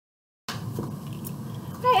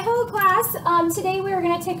Hi, hello class. Today we are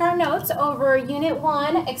going to take our notes over Unit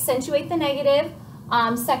 1, Accentuate the Negative,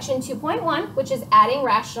 Section 2.1, which is adding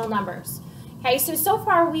rational numbers. Okay, so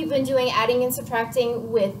far we've been doing adding and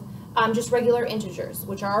subtracting with just regular integers,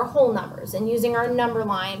 which are our whole numbers, and using our number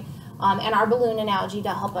line and our balloon analogy to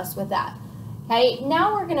help us with that. Okay,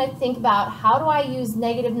 now we're going to think about how do I use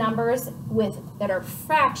negative numbers that are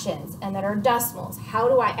fractions and that are decimals. How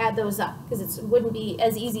do I add those up? Because it wouldn't be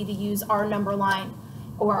as easy to use our number line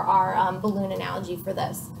or our balloon analogy for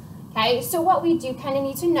this. Okay, so what we do kind of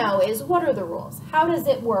need to know is what are the rules? How does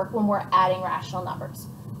it work when we're adding rational numbers?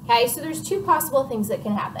 Okay, so there's two possible things that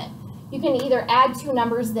can happen. You can either add two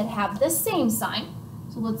numbers that have the same sign.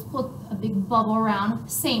 So let's put a big bubble around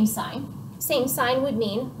same sign. Same sign would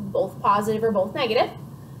mean both positive or both negative.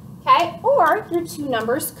 Okay, or your two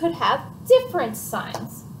numbers could have different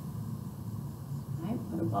signs. Okay,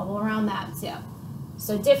 put a bubble around that too.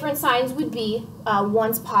 So different signs would be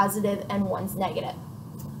one's positive and one's negative.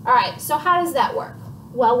 All right, so how does that work?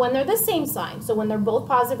 Well, when they're the same sign, so when they're both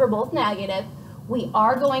positive or both negative, we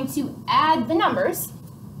are going to add the numbers,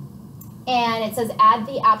 and it says add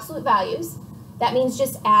the absolute values. That means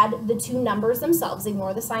just add the two numbers themselves,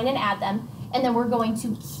 ignore the sign and add them, and then we're going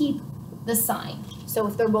to keep the sign. So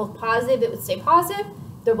if they're both positive, it would stay positive.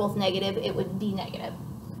 If they're both negative, it would be negative.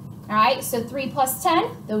 All right, so 3 plus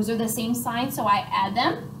 10, those are the same sign, so I add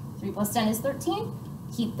them. 3 plus 10 is 13.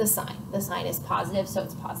 Keep the sign. The sign is positive, so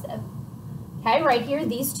it's positive. Okay, right here,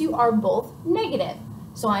 these two are both negative.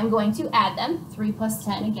 So I'm going to add them. 3 plus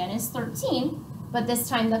 10, again, is 13, but this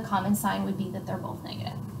time the common sign would be that they're both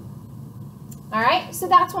negative. All right, so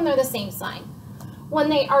that's when they're the same sign. When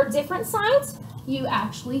they are different signs, you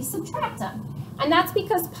actually subtract them. And that's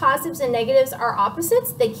because positives and negatives are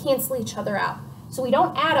opposites. They cancel each other out. So we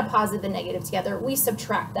don't add a positive and negative together, we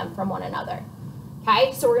subtract them from one another.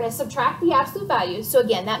 Okay, so we're going to subtract the absolute values. So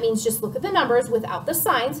again, that means just look at the numbers without the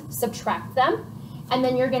signs, subtract them, and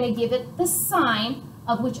then you're going to give it the sign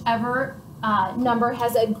of whichever number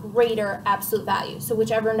has a greater absolute value. So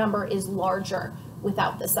whichever number is larger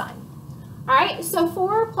without the sign. All right, so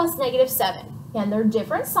 4 plus negative 7. Again, they're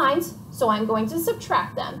different signs, so I'm going to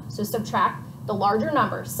subtract them. So subtract the larger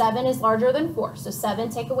number. 7 is larger than 4. So 7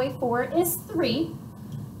 take away 4 is 3.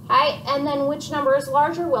 Okay, and then which number is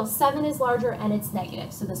larger? Well, 7 is larger and it's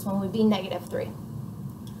negative. So this one would be negative 3.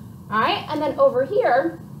 All right, and then over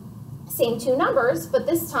here, same two numbers, but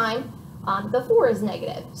this time the 4 is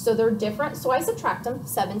negative. So they're different, so I subtract them.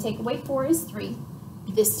 7 take away 4 is 3.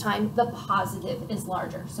 This time the positive is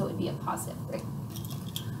larger, so it would be a positive 3.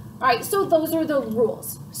 All right, so those are the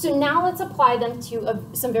rules. So now let's apply them to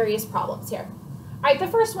some various problems here. All right, the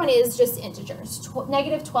first one is just integers,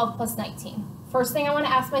 negative 12 plus 19. First thing I want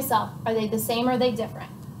to ask myself, are they the same or are they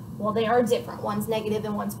different? Well, they are different. One's negative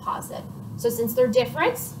and one's positive. So since they're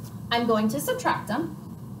different, I'm going to subtract them.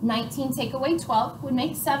 19 take away 12 would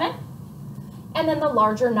make 7. And then the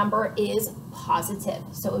larger number is positive,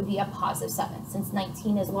 so it would be a positive 7, since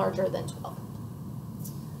 19 is larger than 12.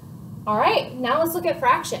 All right, now let's look at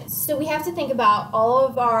fractions. So we have to think about all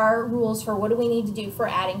of our rules for what do we need to do for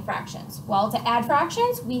adding fractions. Well, to add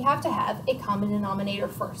fractions, we have to have a common denominator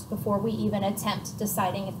first before we even attempt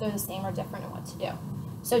deciding if they're the same or different and what to do.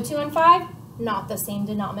 So 2 and 5, not the same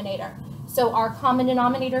denominator. So our common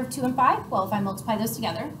denominator of 2 and 5, well, if I multiply those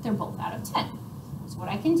together, they're both out of 10. So what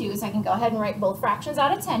I can do is I can go ahead and write both fractions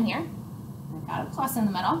out of 10 here. I've got a plus in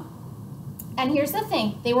the middle. And here's the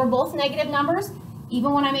thing, they were both negative numbers.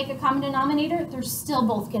 Even when I make a common denominator, they're still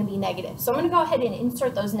both going to be negative. So I'm going to go ahead and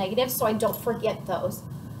insert those negatives so I don't forget those.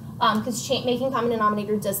 Because making common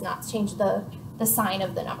denominator does not change the sign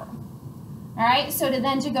of the number. All right, so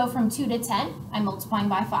to go from 2 to 10, I'm multiplying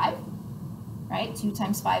by 5. Right, 2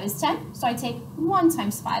 times 5 is 10. So I take 1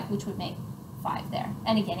 times 5, which would make 5 there.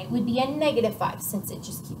 And again, it would be a negative 5 since it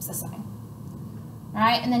just keeps a sign. All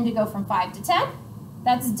right, and then to go from 5 to 10,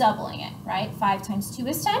 that's doubling it, right? 5 times 2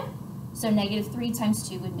 is 10. So negative 3 times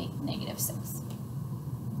 2 would make negative 6.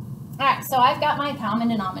 All right, so I've got my common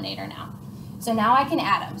denominator now. So now I can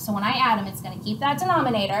add them. So when I add them, it's going to keep that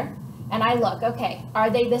denominator. And I look, okay, are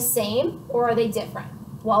they the same or are they different?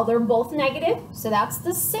 Well, they're both negative, so that's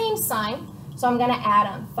the same sign. So I'm going to add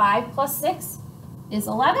them. 5 plus 6 is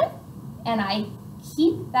 11. And I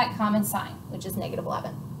keep that common sign, which is negative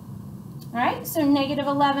 11. All right, so negative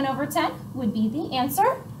 11 over 10 would be the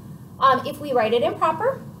answer. If we write it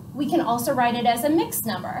improper, we can also write it as a mixed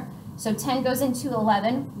number. So 10 goes into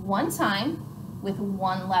 11 one time with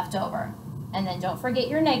 1 left over. And then don't forget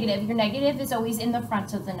your negative. Your negative is always in the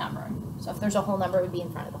front of the number. So if there's a whole number, it would be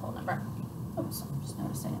in front of the whole number. Oops, just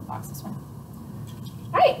noticed I didn't box this one.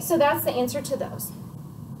 All right, so that's the answer to those.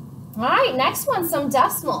 All right, next one, some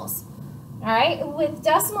decimals. All right, with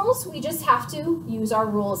decimals, we just have to use our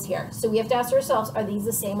rules here. So we have to ask ourselves, are these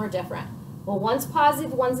the same or different? Well, one's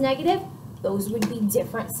positive, one's negative. Those would be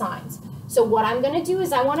different signs. So what I'm going to do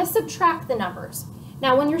is I want to subtract the numbers.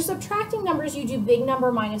 Now, when you're subtracting numbers, you do big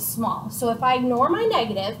number minus small. So if I ignore my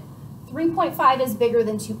negative, 3.5 is bigger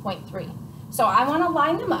than 2.3. So I want to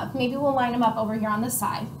line them up. Maybe we'll line them up over here on the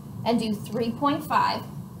side and do 3.5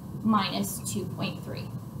 minus 2.3.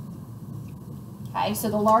 Okay, so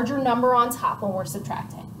the larger number on top when we're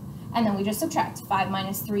subtracting. And then we just subtract. 5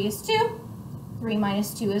 minus 3 is 2. 3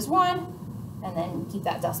 minus 2 is 1. And then keep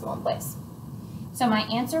that decimal in place. So my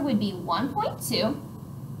answer would be 1.2.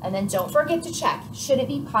 And then don't forget to check, should it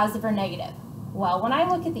be positive or negative? Well, when I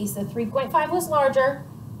look at these, the 3.5 was larger,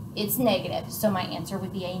 it's negative. So my answer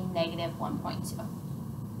would be a negative 1.2.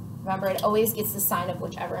 Remember, it always gets the sign of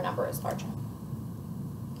whichever number is larger.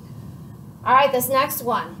 All right, this next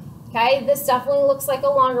one. Okay, this definitely looks like a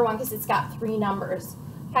longer one because it's got 3 numbers.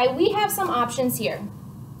 Okay, we have some options here.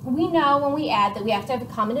 We know when we add that we have to have a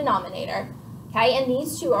common denominator. Okay, and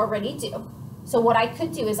these two already do. So what I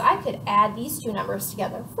could do is I could add these 2 numbers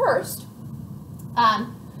together first.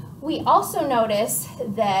 We also notice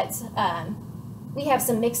that we have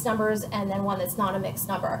some mixed numbers and then one that's not a mixed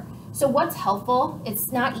number. So what's helpful,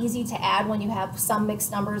 it's not easy to add when you have some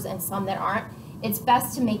mixed numbers and some that aren't. It's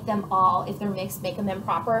best to make them all, if they're mixed, make them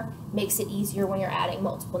improper. Makes it easier when you're adding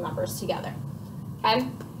multiple numbers together. Okay,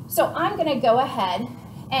 so I'm going to go ahead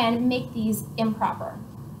and make these improper.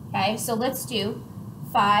 Okay, so let's do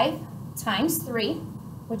 5 times 3,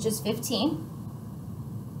 which is 15,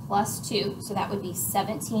 plus 2, so that would be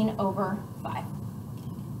 17 over 5.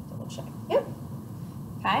 Double check. Yep.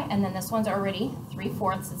 Okay, and then this one's already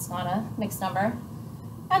 3/4, it's not a mixed number.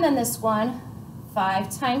 And then this one, 5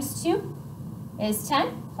 times 2 is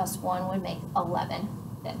 10, plus 1 would make 11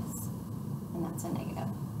 fifths, and that's a negative.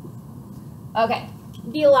 Okay,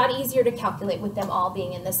 be a lot easier to calculate with them all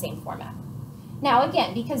being in the same format. Now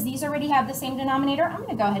again, because these already have the same denominator, I'm going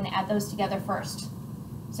to go ahead and add those together first.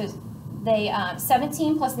 So they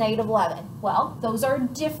 17 plus negative 11. Well, those are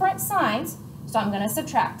different signs, so I'm going to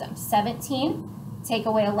subtract them. 17, take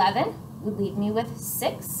away 11, would leave me with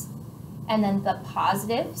 6. And then the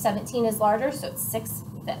positive, 17 is larger, so it's 6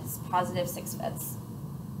 fifths, positive 6 fifths.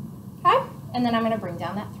 Okay, and then I'm going to bring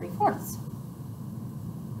down that 3/4.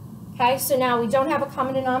 Okay, so now we don't have a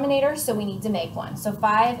common denominator, so we need to make one. So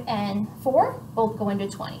 5 and 4 both go into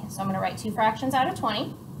 20. So I'm going to write 2 fractions out of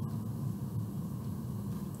 20.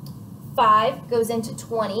 5 goes into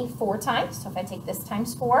 20 4 times. So if I take this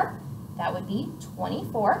times 4, that would be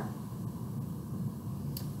 24.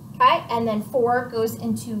 Okay, and then 4 goes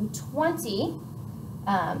into 20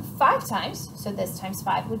 5 times. So this times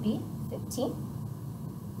 5 would be 15.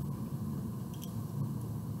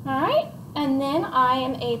 All right. And then I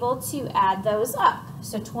am able to add those up.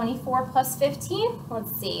 So 24 plus 15, let's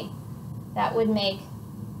see, that would make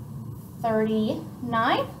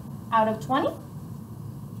 39 out of 20. All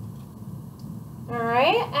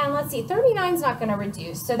right, and let's see, 39 is not going to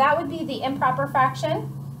reduce, so that would be the improper fraction.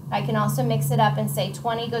 I can also mix it up and say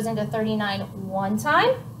 20 goes into 39 one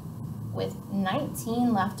time with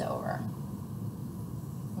 19 left over.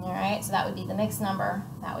 All right, so that would be the mixed number.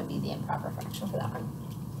 That would be the improper fraction for that one.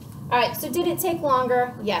 All right, so did it take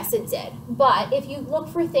longer? Yes, it did. But if you look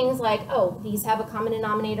for things like, oh, these have a common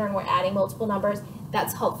denominator and we're adding multiple numbers,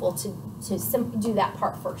 that's helpful to do that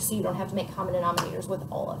part first so you don't have to make common denominators with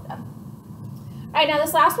all of them. All right, now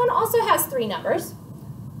this last one also has 3 numbers,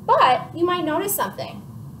 but you might notice something.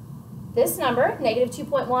 This number, negative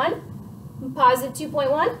 2.1, positive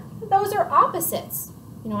 2.1, those are opposites.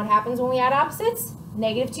 You know what happens when we add opposites?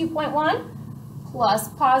 Negative 2.1 plus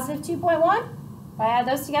positive 2.1. If I add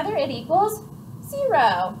those together, it equals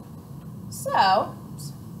 0. So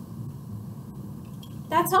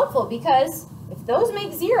that's helpful because if those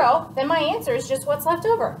make 0, then my answer is just what's left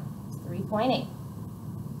over. It's 3.8.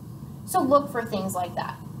 So look for things like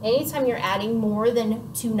that. Anytime you're adding more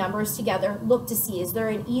than 2 numbers together, look to see, is there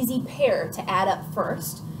an easy pair to add up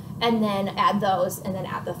first, and then add those, and then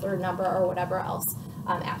add the 3rd number or whatever else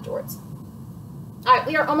afterwards. All right,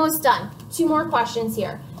 we are almost done. 2 more questions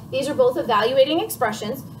here. These are both evaluating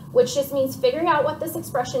expressions, which just means figuring out what this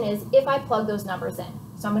expression is if I plug those numbers in.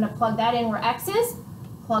 So I'm going to plug that in where x is,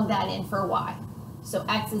 plug that in for y. So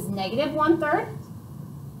x is negative 1/3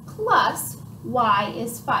 plus y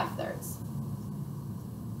is 5/3.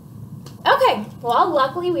 Okay, well,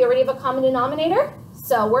 luckily we already have a common denominator,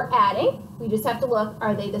 so we're adding. We just have to look,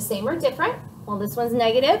 are they the same or different? Well, this one's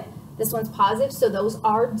negative, this one's positive, so those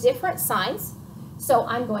are different signs. So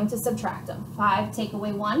I'm going to subtract them. 5 take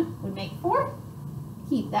away 1 would make 4.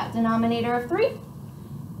 keep that denominator of 3,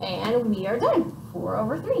 and we are done. 4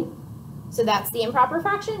 over 3. So that's the improper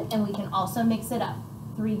fraction, and we can also mix it up.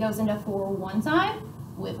 3 goes into 4 one time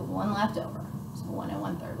with 1 left over. So 1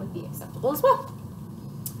 1/3 would be acceptable as well.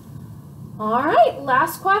 All right,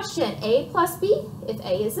 last question. A plus B, if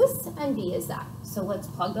A is this and B is that. So let's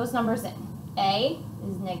plug those numbers in. A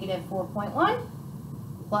is negative 4.1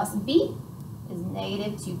 plus B is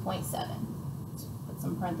negative 2.7. Let's put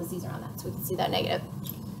some parentheses around that so we can see that negative.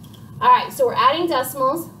 All right, so we're adding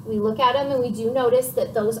decimals. We look at them and we do notice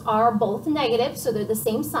that those are both negative, so they're the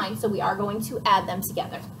same sign, so we are going to add them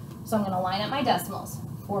together. So I'm going to line up my decimals.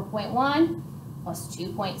 4.1 plus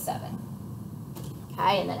 2.7.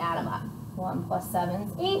 Okay, and then add them up. 1 plus 7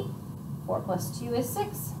 is 8. 4 plus 2 is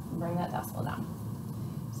 6. Bring that decimal down.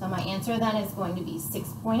 So my answer then is going to be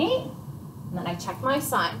 6.8. And then I check my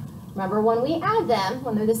sign. Remember, when we add them,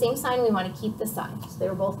 when they're the same sign, we want to keep the sign. So they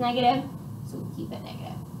were both negative, so we keep it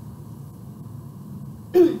negative.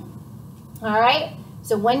 All right,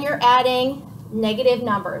 so when you're adding negative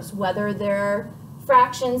numbers, whether they're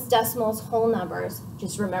fractions, decimals, whole numbers,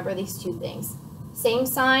 just remember these two things. Same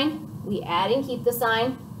sign, we add and keep the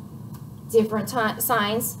sign. Different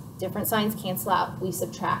signs cancel out. We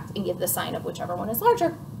subtract and give the sign of whichever one is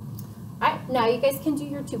larger. All right, now you guys can do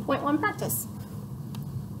your 2.1 practice.